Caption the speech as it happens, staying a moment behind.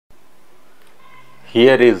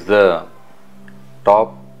Here is the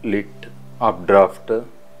top lit updraft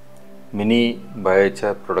mini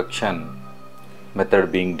biochar production method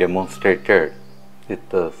being demonstrated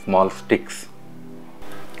with small sticks.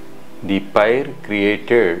 The pyre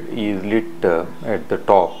created is lit at the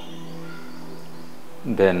top,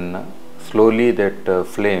 then slowly that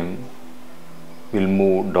flame will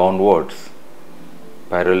move downwards,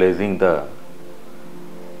 pyrolyzing the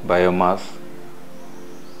biomass.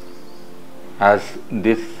 As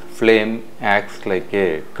this flame acts like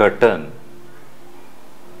a curtain,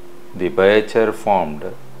 the biochar formed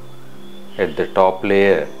at the top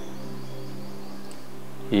layer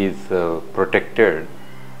is protected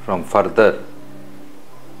from further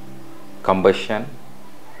combustion,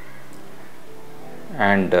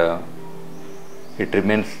 and it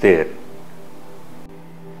remains there.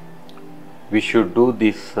 We should do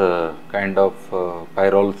this kind of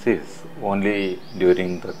pyrolysis only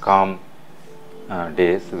during the calm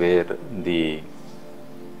days where the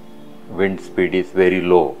wind speed is very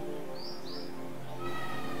low.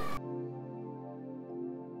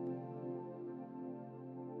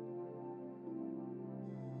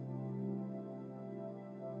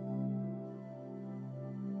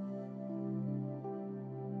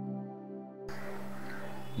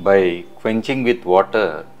 By quenching with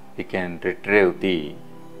water, we can retrieve the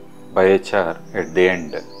biochar at the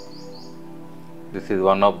end. This is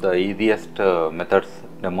one of the easiest methods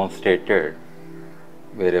demonstrated,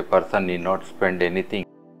 where a person need not spend anything.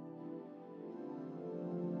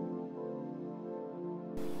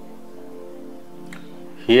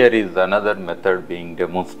 Here is another method being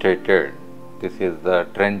demonstrated. This is the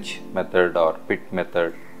trench method or pit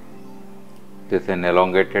method. This is an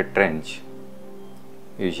elongated trench.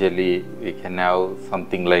 Usually we can have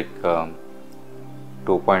something like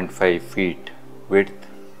 2.5 feet width,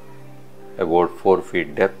 about 4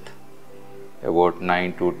 feet depth, about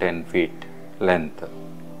 9 to 10 feet length.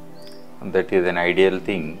 And that is an ideal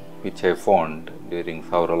thing which I found during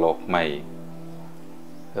several of my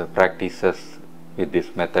practices with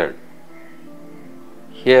this method.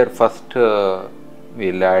 Here first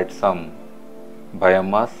we will add some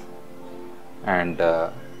biomass and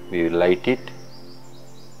we will light it,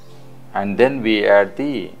 and then we add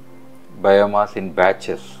the biomass in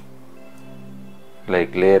batches,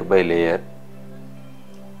 like layer by layer.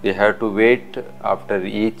 We have to wait after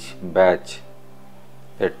each batch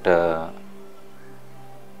that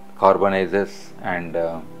carbonizes and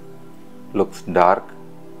looks dark,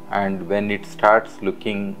 and when it starts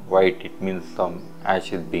looking white, it means some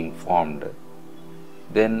ash is being formed.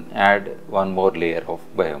 Then add one more layer of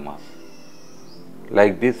biomass.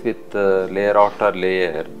 Like this, with layer after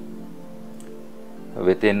layer,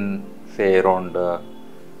 within say around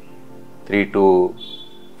 3 to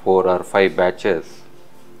 4 or 5 batches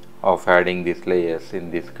of adding these layers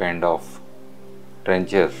in this kind of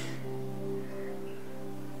trenches,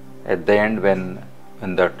 at the end when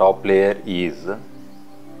the top layer is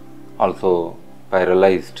also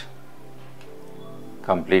pyrolyzed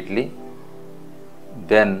completely,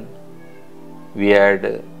 then we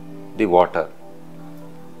add the water.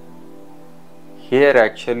 Here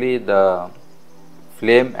actually the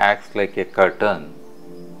flame acts like a curtain,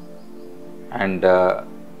 and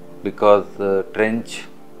because the trench,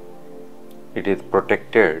 it is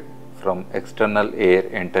protected from external air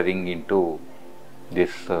entering into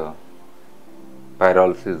this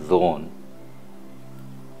pyrolysis zone.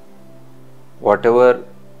 Whatever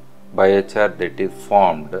biochar that is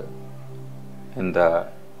formed in the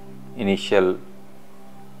initial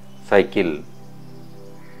cycle,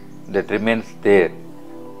 that remains there,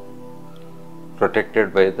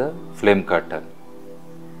 protected by the flame curtain.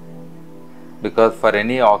 Because for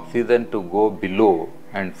any oxygen to go below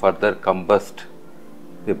and further combust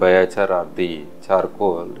the biochar or the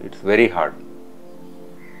charcoal, it's very hard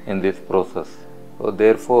in this process. So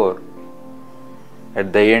therefore,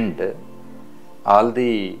 at the end, all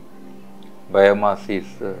the biomass is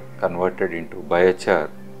converted into biochar,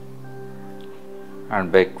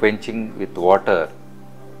 and by quenching with water,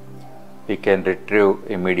 we can retrieve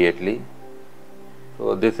immediately.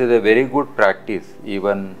 So this is a very good practice.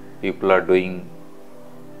 Even people are doing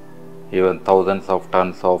even thousands of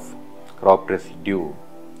tons of crop residue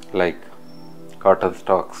like cotton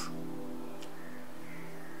stalks,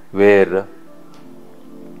 where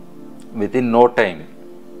within no time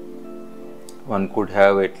one could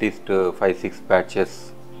have at least 5-6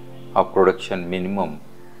 batches of production minimum,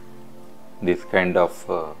 this kind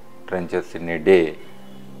of trenches in a day,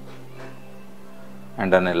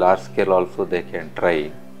 and on a large scale also they can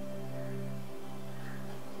try.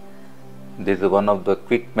 This is one of the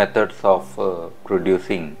quick methods of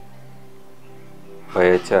producing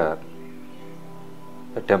biochar,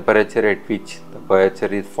 the temperature at which the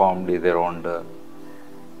biochar is formed is around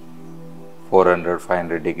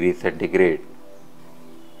 400-500 degrees centigrade,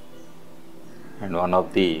 and one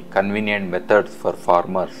of the convenient methods for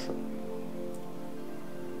farmers,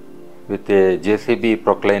 with a JCB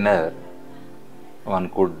procliner one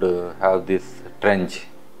could have this trench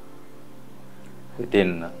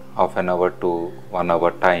within half an hour to 1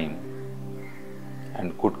 hour time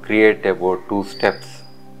and could create about 2 steps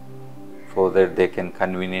so that they can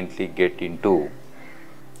conveniently get into,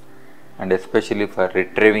 and especially for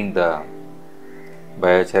retrieving the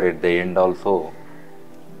biochar at the end also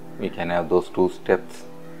we can have those 2 steps.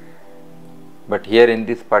 But here in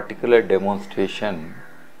this particular demonstration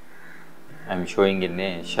I am showing in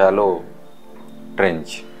a shallow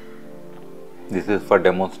trench. This is for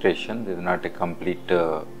demonstration, this is not a complete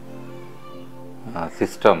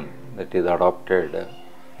system that is adopted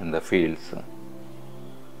in the fields.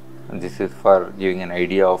 And this is for giving an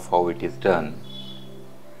idea of how it is done.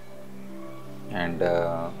 And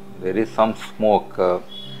there is some smoke,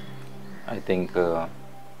 I think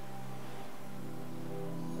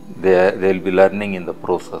they will be learning in the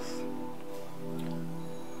process,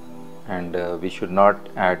 and we should not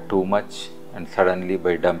add too much, and suddenly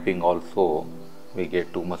by dumping also we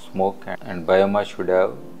get too much smoke, and biomass should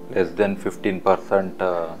have less than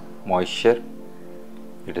 15% moisture.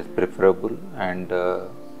 It is preferable, and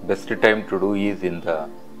best time to do is in the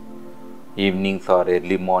evenings or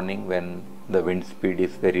early morning when the wind speed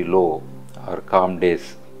is very low, or calm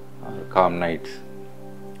days or calm nights.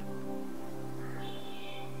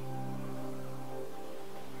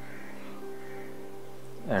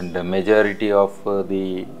 And the majority of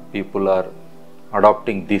the people are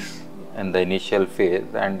adopting this in the initial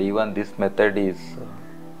phase, and even this method is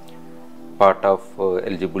part of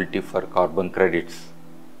eligibility for carbon credits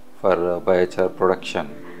for biochar production.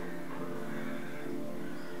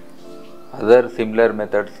 Other similar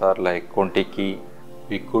methods are like Kontiki.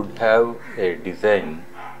 We could have a design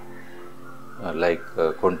like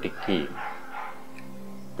Kontiki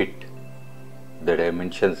pit, the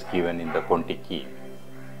dimensions given in the Kontiki.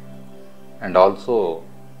 And also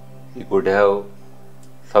we could have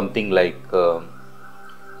something like a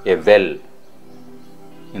well.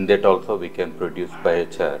 In that also we can produce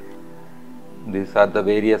biochar. These are the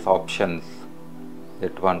various options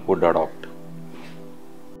that one could adopt.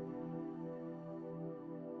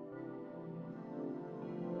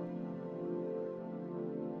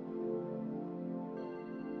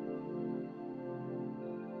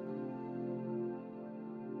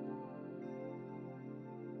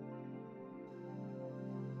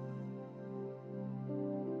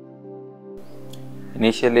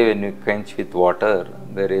 Initially when you quench with water,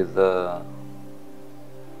 there is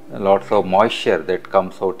lots of moisture that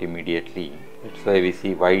comes out immediately. That's why we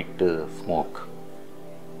see white smoke.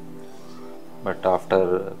 But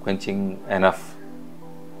after quenching enough,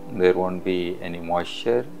 there won't be any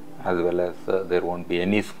moisture, as well as there won't be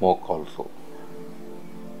any smoke also.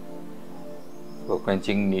 So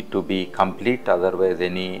quenching need to be complete, otherwise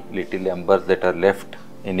any little embers that are left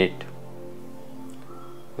in it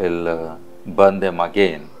will burn them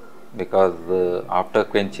again, because after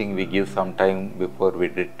quenching we give some time before we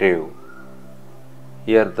retrieve.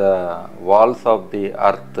 Here the walls of the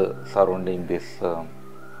earth surrounding this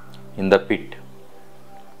in the pit,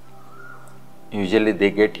 usually they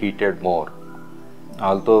get heated more.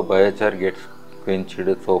 Although biochar gets quenched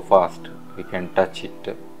so fast, we can touch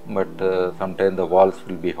it, but sometimes the walls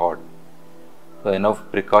will be hot. So enough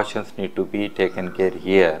precautions need to be taken care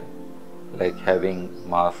here, like having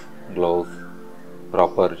mask, gloves,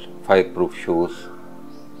 proper fireproof shoes,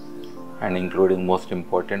 and including most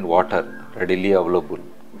important water readily available.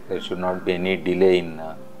 There should not be any delay in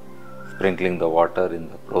sprinkling the water in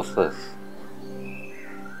the process.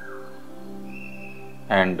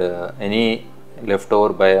 And any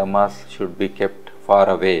leftover biomass should be kept far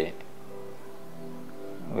away,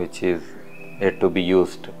 which is yet to be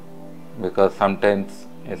used, because sometimes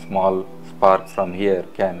a small spark from here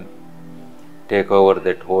can take over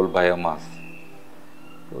that whole biomass.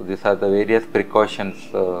 So these are the various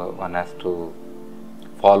precautions one has to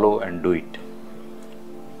follow and do it.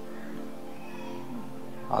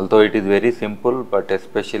 Although it is very simple, but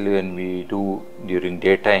especially when we do during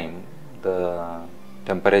daytime, the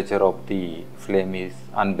temperature of the flame is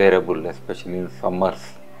unbearable, especially in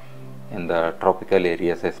summers, in the tropical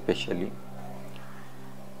areas especially.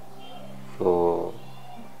 So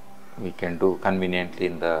we can do conveniently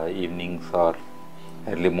in the evenings or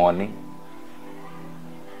early morning.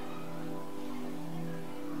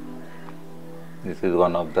 This is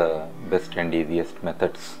one of the best and easiest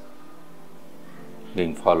methods.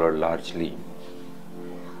 being followed largely